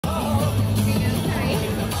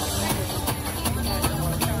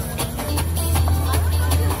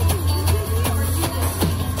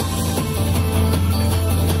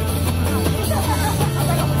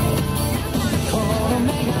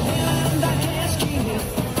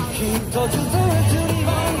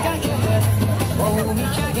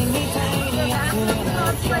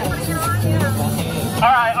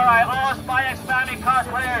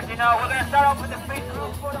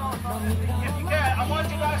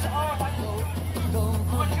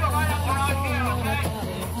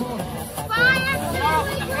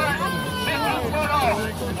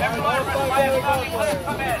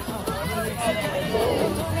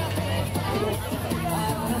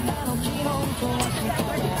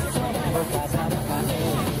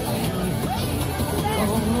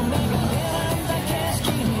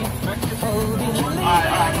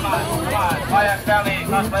Alright, come on. Fire family,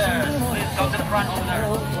 cosplayers, please go to the front over there.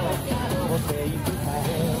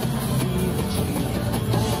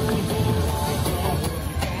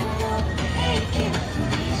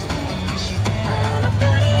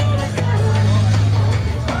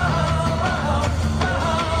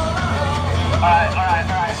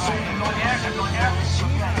 Alright. Keep going here.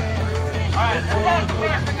 Alright,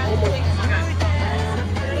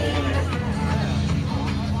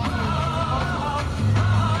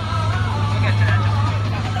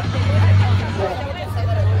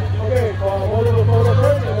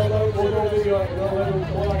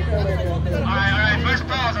 Alright, first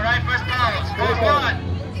pose, Pose one.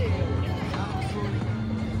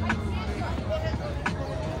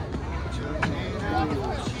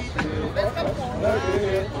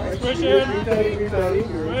 Push in.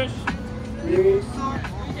 Push.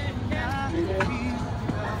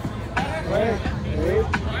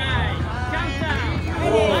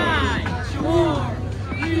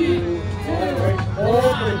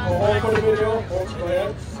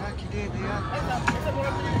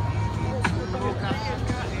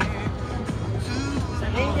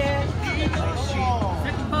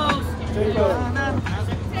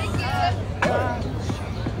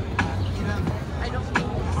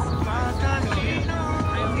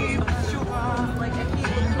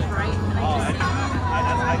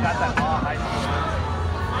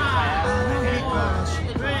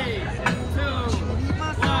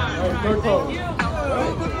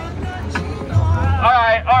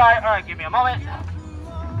 Alright, give me a moment.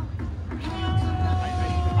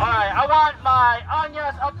 Alright, I want my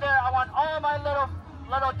Anyas up there. I want all my little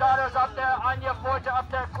daughters up there. Anya Forja up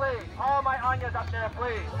there, please. All my Anyas up there,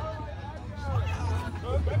 please.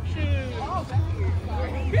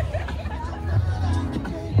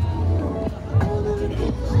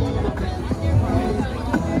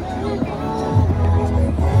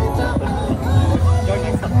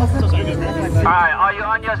 Alright, are you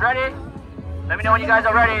Anyas ready? Let me know when you guys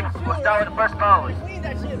are ready. We'll start with the first pose.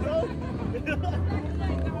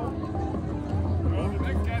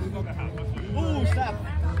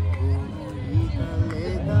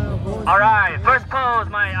 Alright, first pose,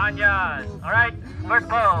 my Anyas. Alright, first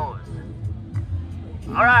pose.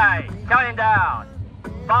 Alright, counting down.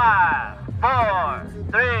 5, 4,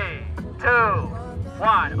 3, 2,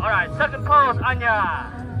 1. Alright, second pose, Anya.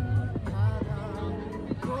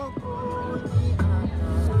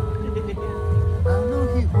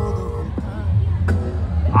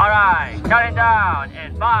 Alright, counting down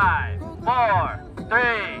in 5, 4, 3,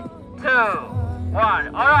 2,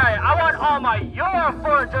 1. Alright, I want all my your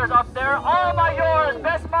foragers up there. All my yours,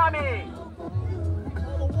 best mommy.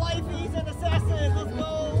 All the wifeys and assassins, let's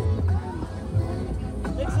go.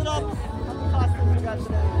 Mix it up. How many costumes we got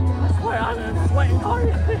today? I swear, I'm sweating hard.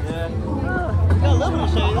 Yeah. We got a little bit of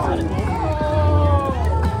shade, that's kind of cool.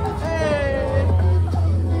 Hey.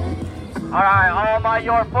 Alright, all my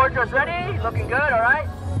your foragers ready? Looking good, alright?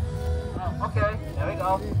 Oh, okay, there we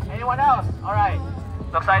go. Anyone else? Alright.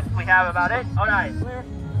 Looks like we have about it. Alright.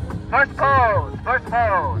 First pose.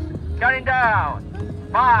 Counting down.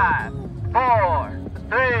 5, 4,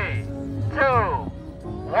 3, 2,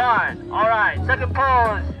 1. Alright. Second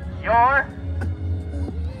pose. Your.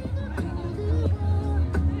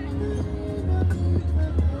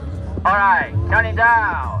 Alright. Counting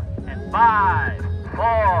down. And 5,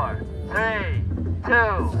 4, 3, 2,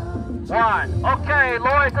 1. Okay,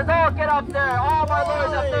 Lois, let's all get up there. All my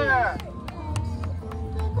Lois up there.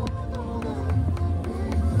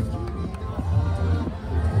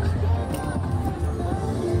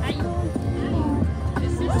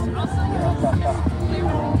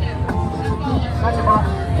 Gotcha, boss.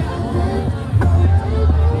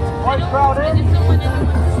 One crowded.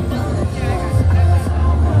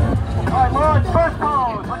 Alright, Lawrence, first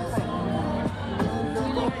pose. What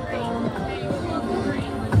do you think?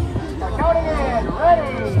 Start counting in.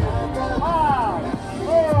 Ready? 5,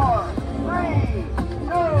 4, 3,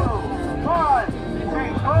 2, 1.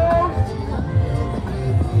 Change pose.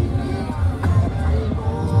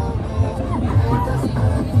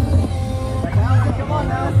 Come on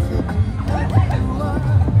now.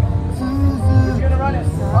 Who's gonna run it?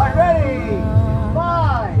 Alright, ready?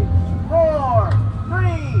 5, 4, 3,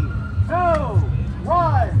 2,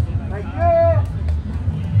 1. Thank you.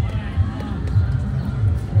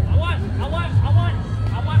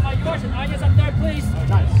 I want my yours and Anya's up there, please.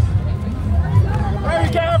 Nice. Hey, we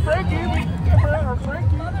can't have Frankie. We can't have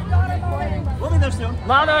Frankie. getting there soon.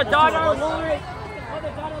 Mother, daughter, Louis.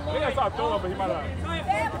 We gotta start filming, but he might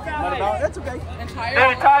not. That's okay.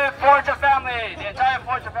 The entire Forger family. The entire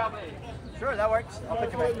Forger family. Sure, that works. I'll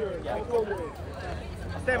pick him up. Yeah.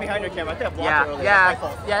 I'll stand behind your camera. I think I blocked Yeah, it earlier. yeah, That's my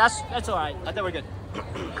fault. yeah. That's all right. I think we're good.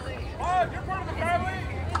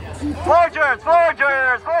 Forgers,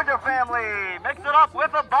 Forger family. Mix it up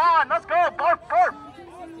with a bond. Let's go, barf, barf.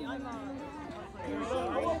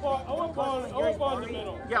 I want ball in the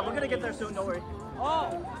middle. Yeah, we're gonna get there soon. Don't worry. Oh,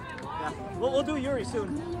 Yeah, we'll do Yuri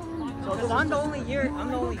soon. So because I'm the only Yuri.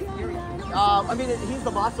 I mean, he's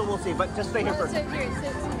the boss, so we'll see. But just stay here first. Sit here.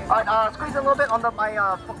 All right, squeeze a little bit on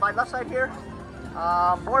my left side here.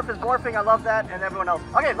 Morph is morphing. I love that, and everyone else.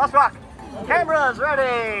 Okay, let's rock. Cameras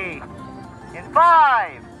ready. In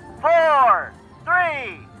 5, 4,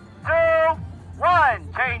 3, 2,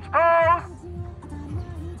 1. Change pose.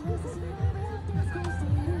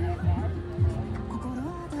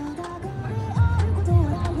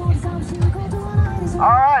 All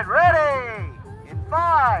right, ready. In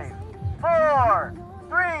 5, 4,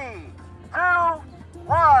 3, 2,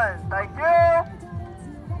 1. Thank you.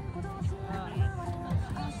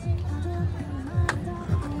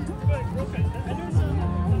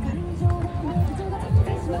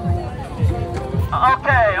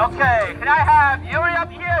 Okay. Can I have Yuri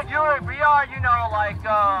up here? Yuri, we are, like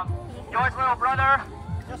George's little brother.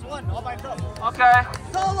 Just one, all by himself. Okay.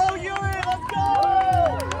 Solo Yuri, let's go!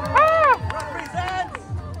 Woo! Represents!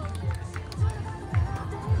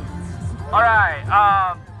 All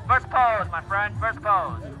right. First pose, my friend. First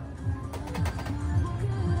pose.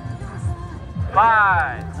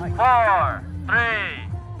 5, 4, 3,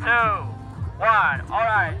 2, 1. All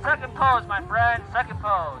right. Second pose, my friend. Second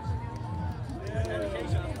pose.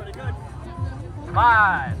 Dedication, that's pretty good.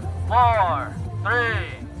 5, 4, 3,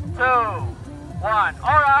 2, 1.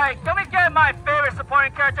 All right. Can we get my favorite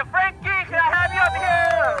supporting character, Frankie? Can I have you up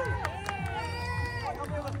here? I'll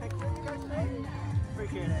be able to picture you guys today.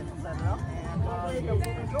 Appreciate it. Set it up. And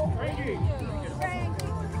control. Frankie.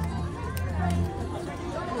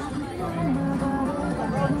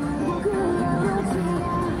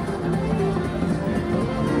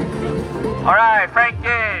 All right,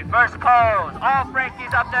 Frankie, first pose. All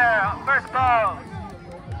Frankies up there, first pose.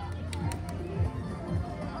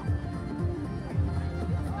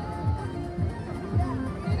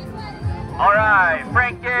 All right,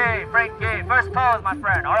 Frankie, first pose, my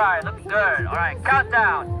friend. All right, looking good. All right,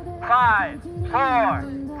 countdown. 5, 4,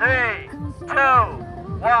 3, 2,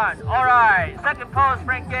 1. All right, second pose,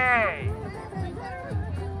 Frankie.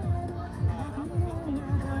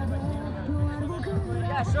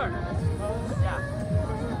 yeah, sure.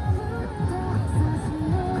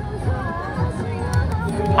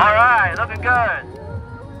 All right, looking good.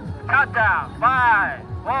 Countdown. 5,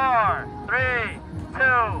 4, 3, 2,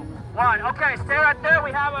 1. Okay, stay right there.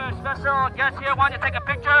 We have a special guest here. Want to take a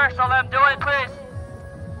picture? So let him do it, please.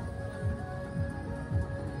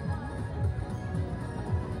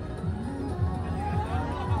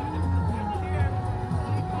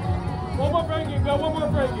 One more Frankie, go. One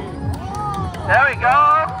more Frankie. There we go.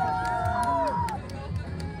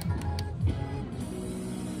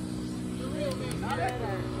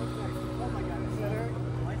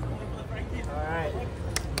 Alright.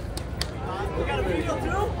 We got a video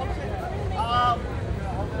too?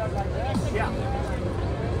 Yeah.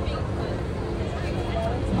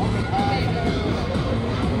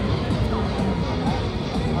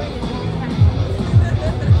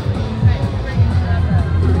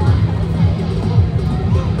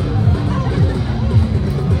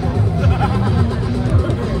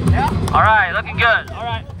 All right, looking good.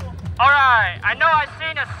 All right. I know I've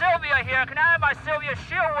seen a Sylvia here. Can I have my Sylvia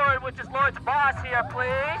Shieldward, which is Lloyd's boss here,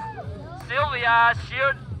 please? Sylvia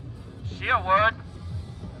Shieldward.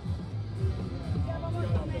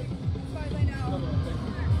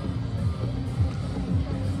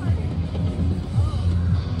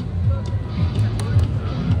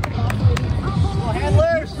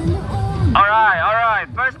 Handlers! All right.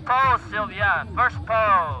 First pose, Sylvia. First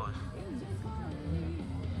pose.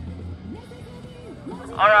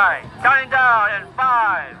 All right, counting down in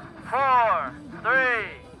 5, 4,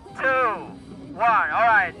 3, 2, 1. All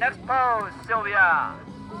right, next pose, Sylvia.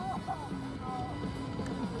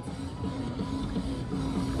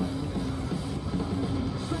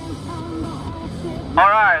 All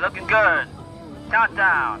right, looking good.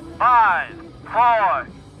 Countdown. 5, 4,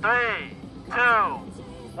 3, 2,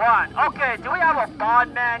 1. Okay, do we have a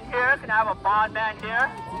bond man here? Can I have a bond man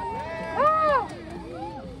here? Woo!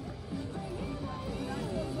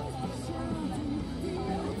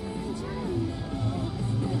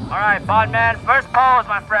 All right, bond man, first pose,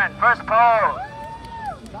 my friend. First pose.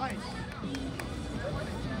 Nice.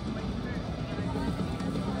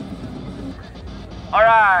 All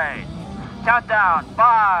right. Countdown.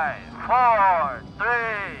 5, 4, 3,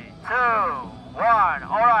 2, 1.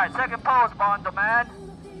 All right. Second pose, Bondo man.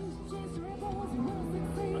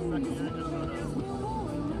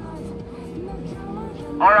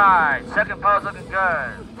 All right. Second pose looking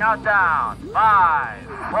good. Countdown. 5,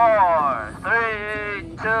 4, 3,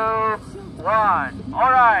 2, 1.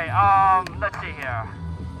 All right. Let's see here.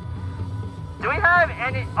 Do we have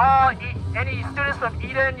any students from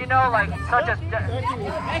Eden? You know, like such as Becky,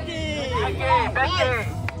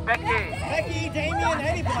 Damien,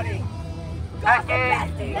 anybody.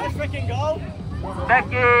 Becky. Let's freaking go.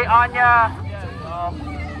 Becky, Anya.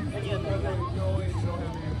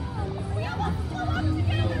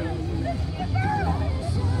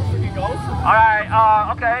 All right.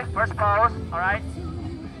 Okay. First pose. All right.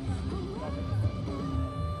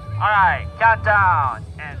 All right. Countdown.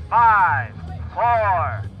 And 5,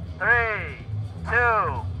 4, 3, 2,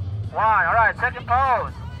 1. All right. Second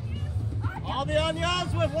pose. All the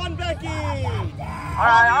Anyas with one Becky. All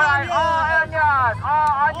right. All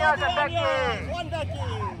Anyas and Becky. One Becky.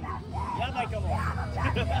 Yeah, like them all.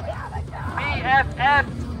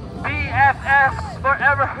 BFFs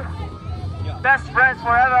forever. Yeah. Best friends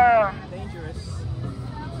forever. Dangerous.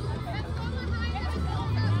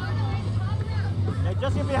 Yeah,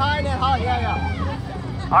 just get behind it, huh? Yeah.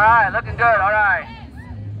 All right, looking good. All right.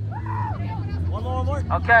 One more.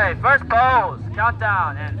 Okay, first pose.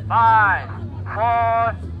 Countdown in 5,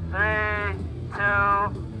 4, 3, 2,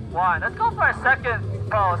 1. Let's go for a second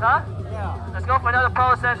pose, huh? Yeah. Let's go for another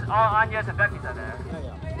pose since all Anya's and Becky's are there.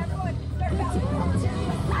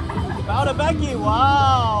 Found a Becky.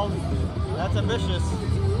 Wow. That's ambitious.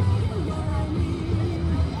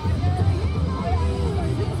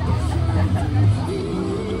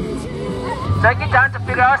 Take your time to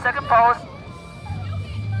figure out a second pose.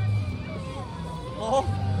 Oh.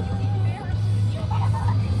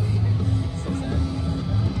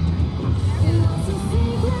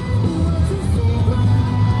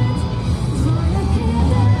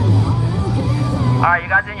 All right, you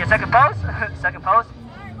guys in your second pose? Second pose?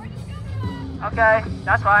 Okay,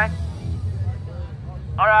 that's fine.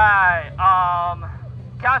 All right,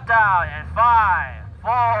 countdown in 5,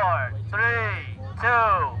 4, 3, 2,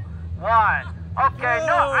 1. Okay,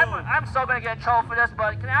 no, I'm so gonna get in trouble for this,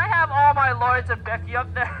 but can I have all my Lloyds and Becky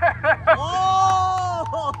up there? Oh!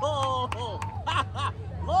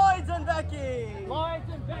 Lloyds and Becky!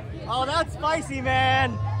 Oh, that's spicy,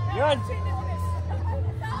 man!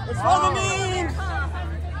 It's for the memes!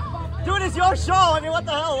 Dude, it's your show! I mean, what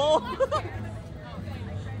the hell?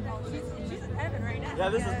 She's in heaven right now. Yeah,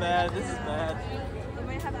 this is bad. This is bad. We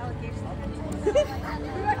might have allegations.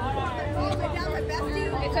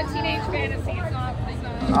 It's a teenage fantasy. It's not.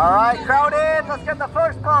 All right, crowd in. Let's get the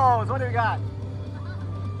first pose. What do we got?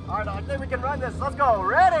 All right, I think we can run this. Let's go.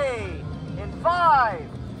 Ready? In 5,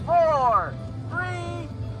 4, 3,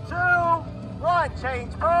 2, 1.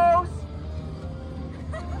 Change pose.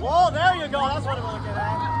 Whoa, there you go. That's what we're looking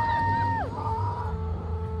at.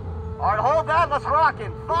 All right, hold that. Let's rock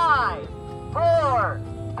in 5, 4,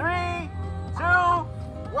 3, 2,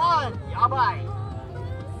 1. Yeah, bye.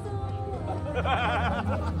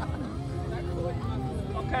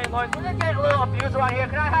 Okay, Lloyd, we're gonna get a little abused around here.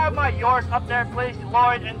 Can I have my yours up there, please?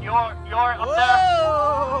 Lloyd and your up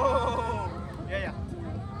Whoa! Yeah.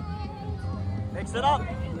 Mix it up.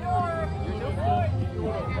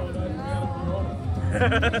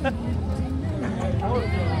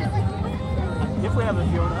 If we have a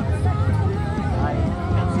Fiona. I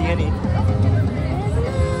can't see any.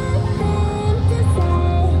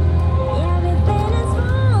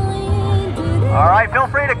 All right, feel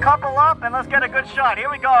free to couple up and let's get a good shot. Here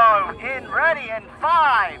we go. Ready in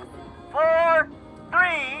 5, 4,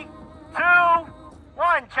 3, 2,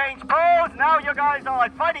 1. Change pose. Now you guys are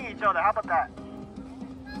like fighting each other. How about that?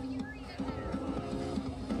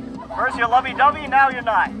 First you're lovey-dovey, now you're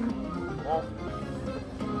not. Well.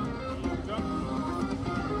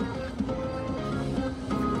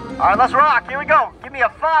 All right, let's rock. Here we go. Give me a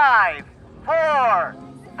 5, 4,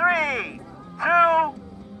 3, 2,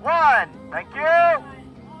 1. Thank you.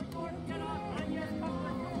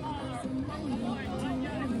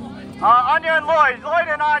 Anya and Lloyd. Lloyd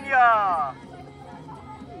and Anya.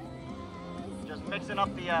 Just mixing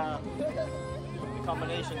up the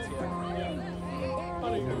combinations here.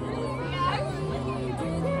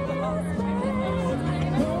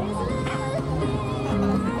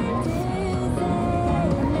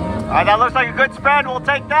 All right, that looks like a good spread. We'll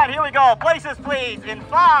take that. Here we go. Places, please. In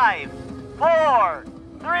 5, 4,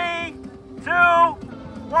 3, 2,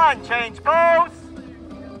 1. Change pose.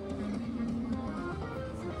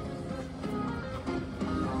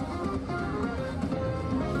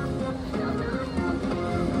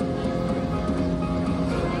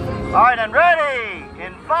 All right, and ready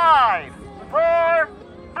in 5, 4,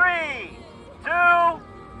 3, 2,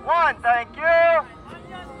 1. Thank you.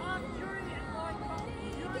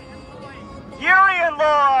 Yuri and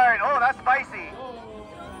Lloyd. Oh, that's spicy.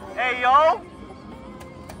 Hey, yo.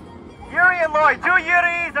 Yuri and Lloyd. 2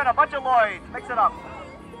 Yuris and a bunch of Lloyds. Mix it up.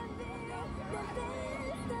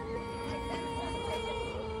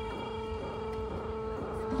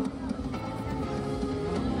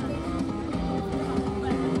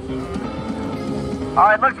 All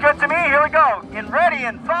right, looks good to me. Here we go. Ready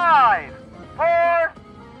in 5, 4,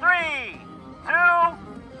 3, 2,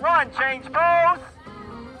 1. Change pose.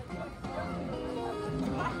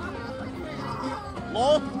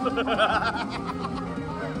 Lol.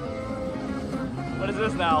 What is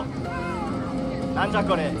this now?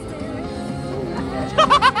 Nanjakore.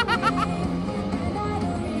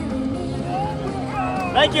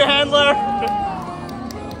 Thank you, handler.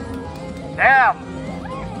 Damn.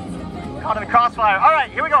 Caught in the crossfire. All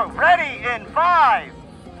right, here we go. Ready in 5,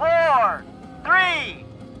 4, 3,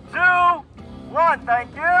 2, 1.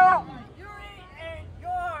 Thank you.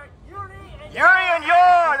 Yuri and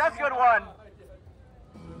Yor. That's a good one.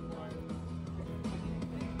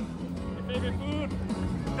 Your favorite food?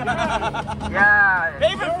 Yeah.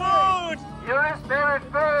 Favorite food! Yuri's favorite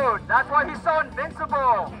food. That's why he's so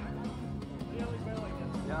invincible.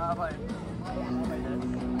 Yeah, but...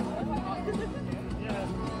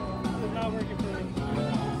 Not working for me.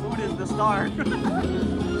 Food is the star.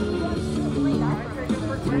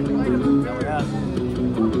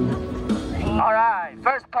 All right,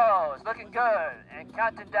 first pose, looking good, and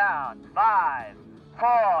counting down. 5,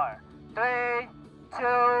 4, 3,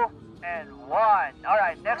 2, and 1. All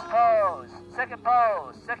right, next pose, second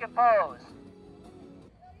pose, second pose.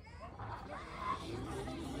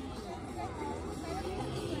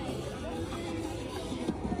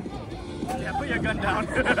 Yeah, put your gun down.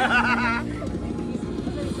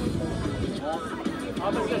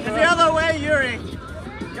 It's the other way, Yuri.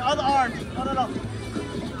 Your other arm. No.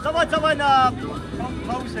 Someone,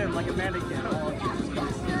 pose him like a mannequin. Oh,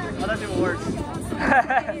 that's even worse. All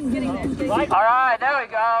right, there we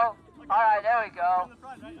go. All right, there we go.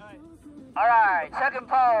 All right, second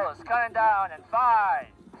pose, counting down in 5,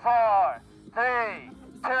 4, 3,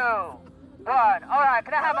 2, 1. All right,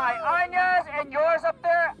 can I have my Anya's and yours up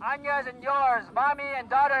there? Anya's and yours, mommy and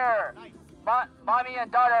daughter. Mommy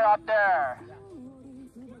and daughter up there.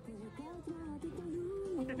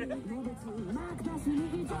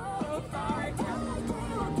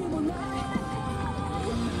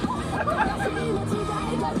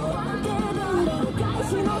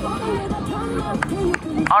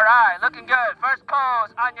 All right, looking good. First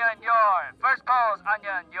pose, Anya and Yor. First pose,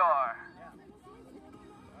 Anya and Yor.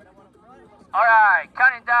 All right,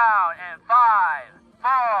 counting down in 5,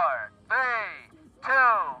 4, 3, 2,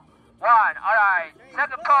 1. All right,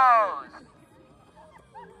 second pose.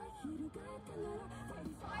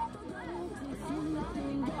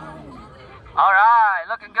 All right,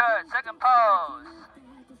 looking good. Second pose.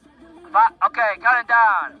 Okay, counting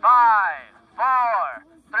down. 5, 4,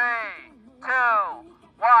 3, 2, 1.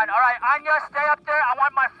 All right, Anya, stay up there. I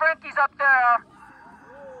want my Frankies up there.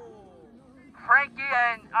 Frankie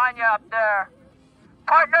and Anya up there.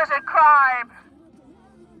 Partners in crime.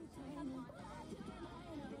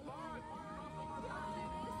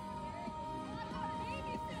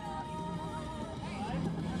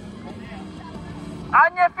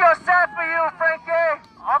 Anya feels sad for you, Frankie.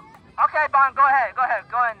 Okay, Bon, go ahead, go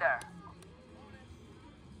in there.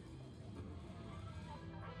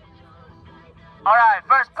 All right,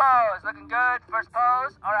 first pose, looking good, first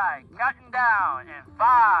pose. All right, counting down in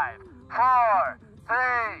 5, 4,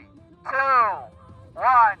 3, 2, 1. All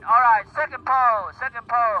right, second pose, second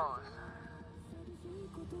pose.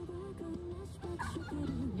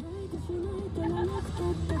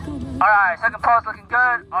 All right, second pose looking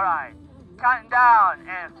good. All right, counting down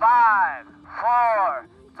in 5, 4,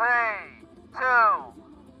 3, 2,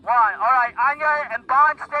 1. All right, Anya and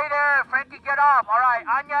Bond, stay there. Frankie, get up. All right,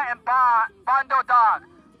 Anya and Bondo Dog.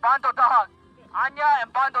 Bondo Dog. Anya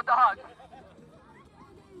and Bondo Dog.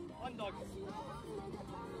 One dog.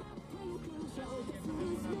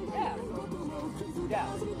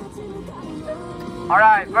 All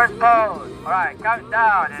right, first pose. All right, counting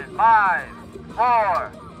down in 5,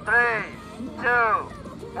 4, 3, 2,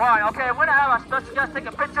 1. Okay, we're gonna have a special guest take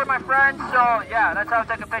a picture, my friend. So yeah, let's have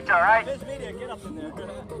him take a picture. All right. This video, get up in there.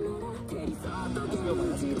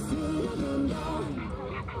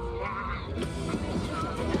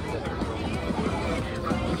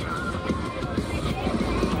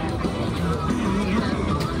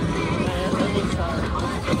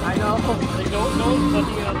 I know. Like, no one's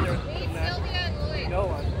looking it up there. Wait, Sylvia and Lloyd. No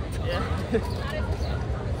one.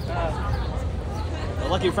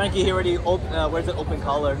 Lucky Frankie, he already wears an open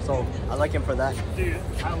collar, so I like him for that. Dude,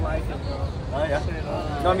 I like it, bro. Oh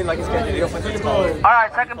yeah? No, I mean like his kid, he opens his collar. All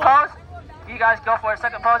right, second pose. You guys go for a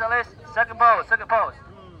second pose at least. Second pose, second pose.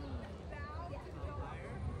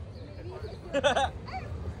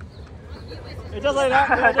 It's just like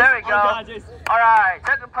that. There we go. Oh, God, Jason. All right,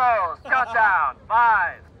 second pose. Countdown.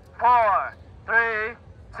 5, 4, 3,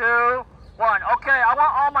 2, 1. Okay, I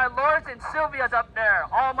want all my Lords and Sylvias up there.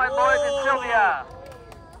 All my Lords and Sylvia.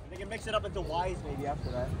 They can mix it up into Ys maybe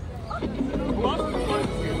after that.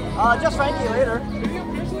 Just Frankie later.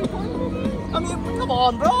 I mean, come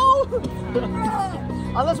on, bro.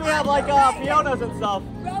 Unless we have like Fionas and stuff.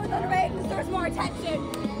 Bro, the ring deserves more attention.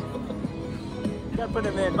 Gotta put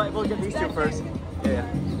him in. We'll get these two first. Yeah.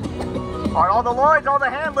 All right, all the Lords, all the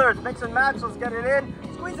handlers, mix and match. Let's get it in.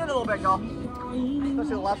 Squeeze in a little bit, y'all.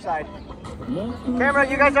 Especially the left side. Camera,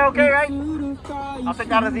 you guys are okay, right? I'll take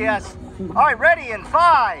that as a yes. All right, ready in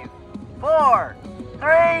 5, 4,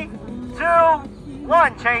 3, 2,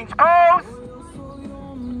 1. Change pose.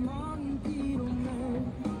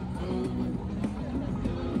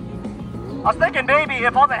 I was thinking maybe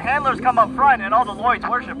if all the handlers come up front and all the Lloyds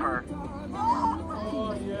worship her.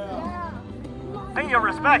 Oh, yeah. Pay your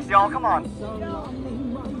respects, y'all. Come on.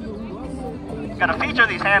 Gotta feature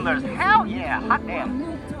these handlers. Hell yeah. Hot damn.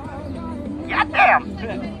 God damn.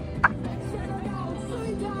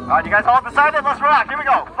 All right, you guys all decided? Let's rock. Here we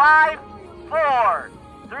go. 5, 4,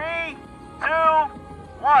 3, 2,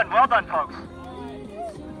 1. Well done, folks.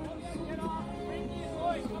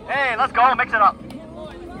 Hey, let's go. Mix it up.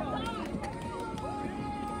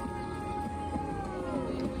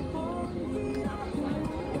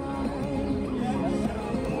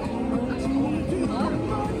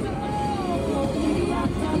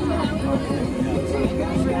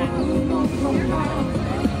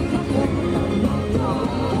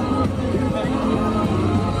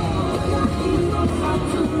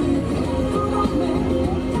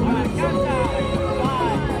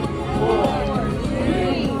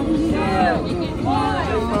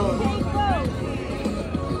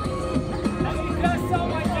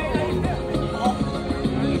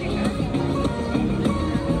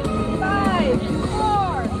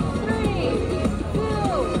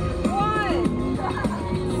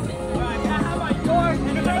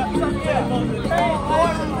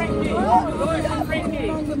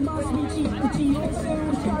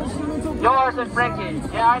 Yours and Frankie.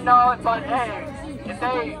 Yeah, I know it, but hey, if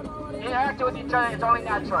they interact with each other, it's only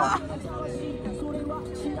natural.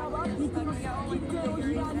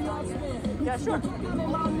 Yeah, sure.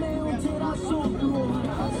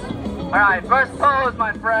 Alright, first pose,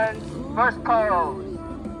 my friends. First pose.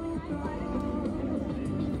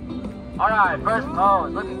 Alright, first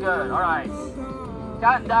pose. Looking good. Alright.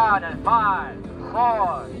 Count down at 5,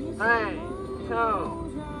 4, 3, 2,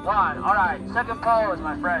 1. Alright, second pose,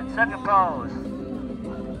 my friend. Second pose.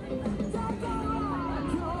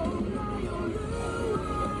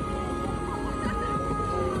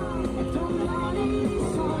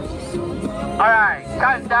 Alright,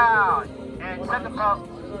 count down. And second pose.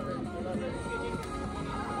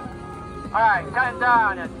 Alright, count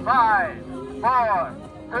down at 5, 4,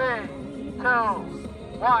 3, 2,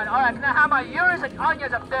 1. Alright, can I have my Yuris and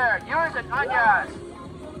Anyas up there? Yuris and Anyas.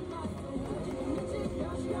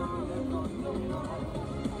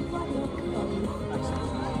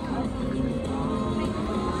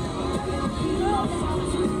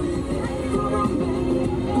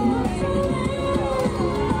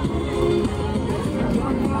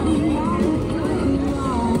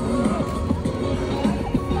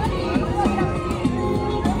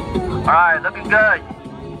 Alright, looking good.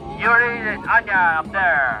 Yuri and Anya up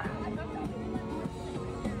there.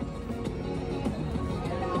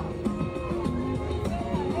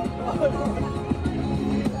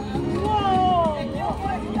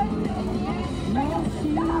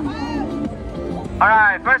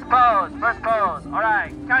 Alright, first pose, first pose.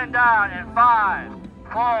 Alright, counting down in 5,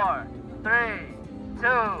 4, 3, 2.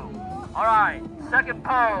 Alright, second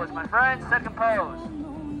pose, my friend, second pose.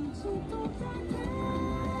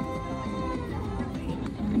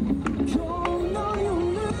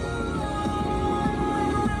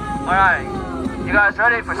 Alright, you guys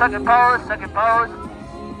ready for second pose? Second pose.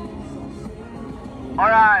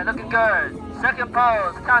 Alright, looking good. Second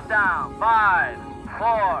pose, countdown. 5,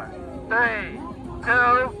 4, 3, 2,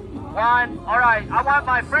 1. Alright, I want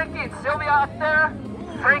my Frankie and Sylvia up there.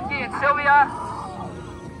 Frankie and Sylvia.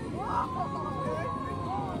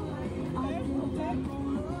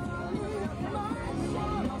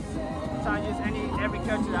 Trying to use every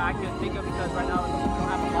character that I can think of because right now we don't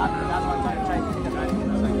have a lot, but that's why I'm trying to think of that.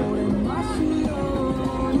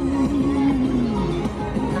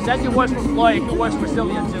 Because as he works for Floyd, he works for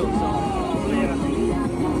Sylvia too. So.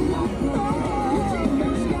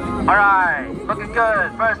 All right, looking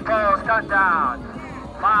good. First pose, countdown.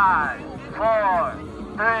 5, 4,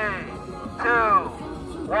 3, 2,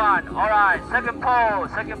 1. All right, second pose,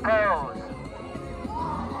 second pose.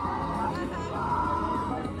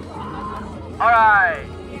 All right,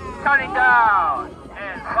 counting down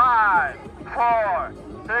in 5, 4,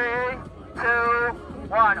 3, 2,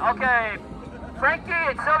 1. Okay, Frankie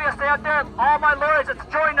and Sylvia, stay out there. All my lords, let's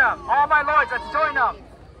join them. All my lords, let's join them.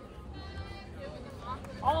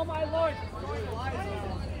 All my lords, let's join them.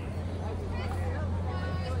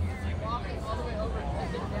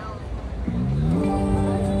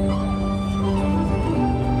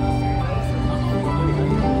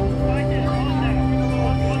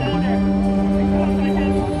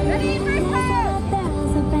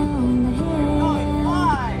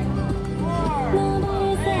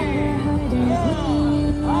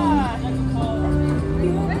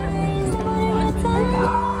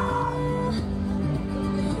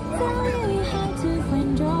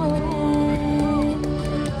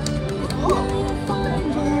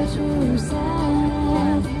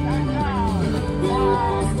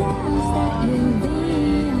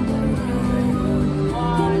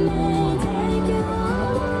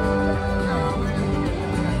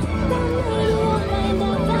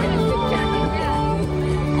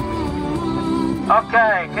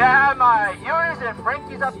 Okay, can I have my Yuri's and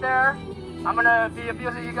Frankie's up there? I'm gonna be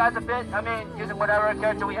abusing you guys a bit. I mean, using whatever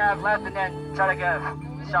character we have left and then try to get a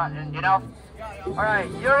shot in, you know? Alright,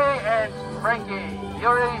 Yuri and Frankie.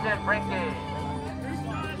 Yuri's and Frankie.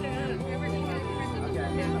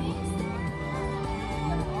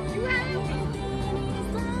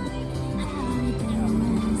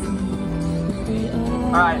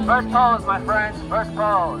 Alright, first pose, my friends. First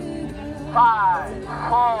pose. 5,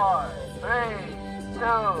 4, 3, 2,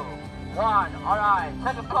 1. Alright,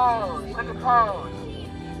 second pose, second pose.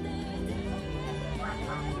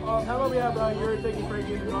 How about we have Yuri taking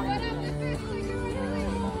Frankie in the car?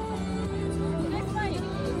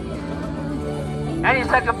 Any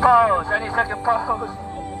second pose, any second pose.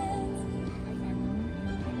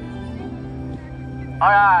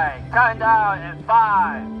 Alright, counting down in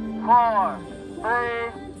 5, 4,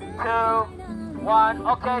 3, 2, 1.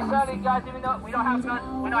 Okay, sorry guys, even though we don't have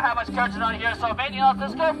much characters on here, so if anything else,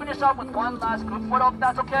 let's go finish up with one last group photo, if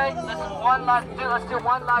that's okay. Let's do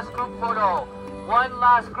one last group photo. One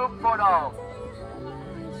last group photo.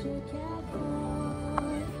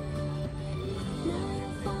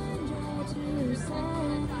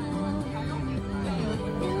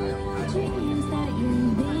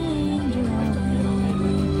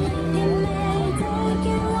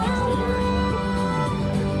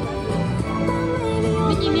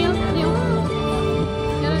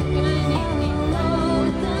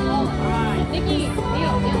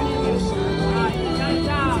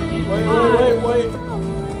 Wait.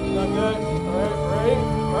 Not good.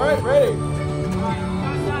 All right, ready?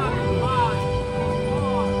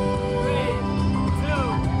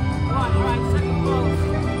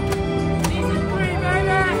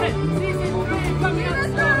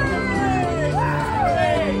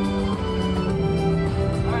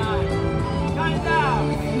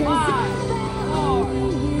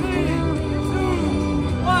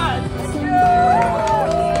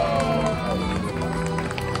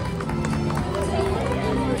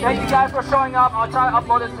 Thank you guys for showing up. I'll try to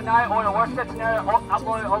upload it tonight, or the worst case scenario,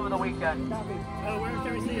 upload it over the weekend. Where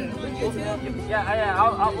can we see it? Yeah,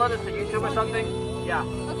 I'll upload it to YouTube or something. Yeah.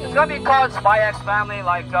 Okay. It's gonna be called Spy X Family,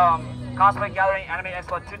 like Cosplay Gathering Anime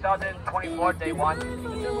Expo 2024 Day 1. In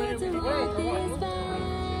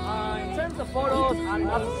terms of photos, I'm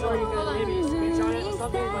not so sure you can maybe screenshot it or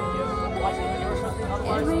something, but you can watch the video or something.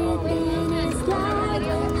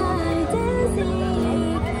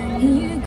 Otherwise,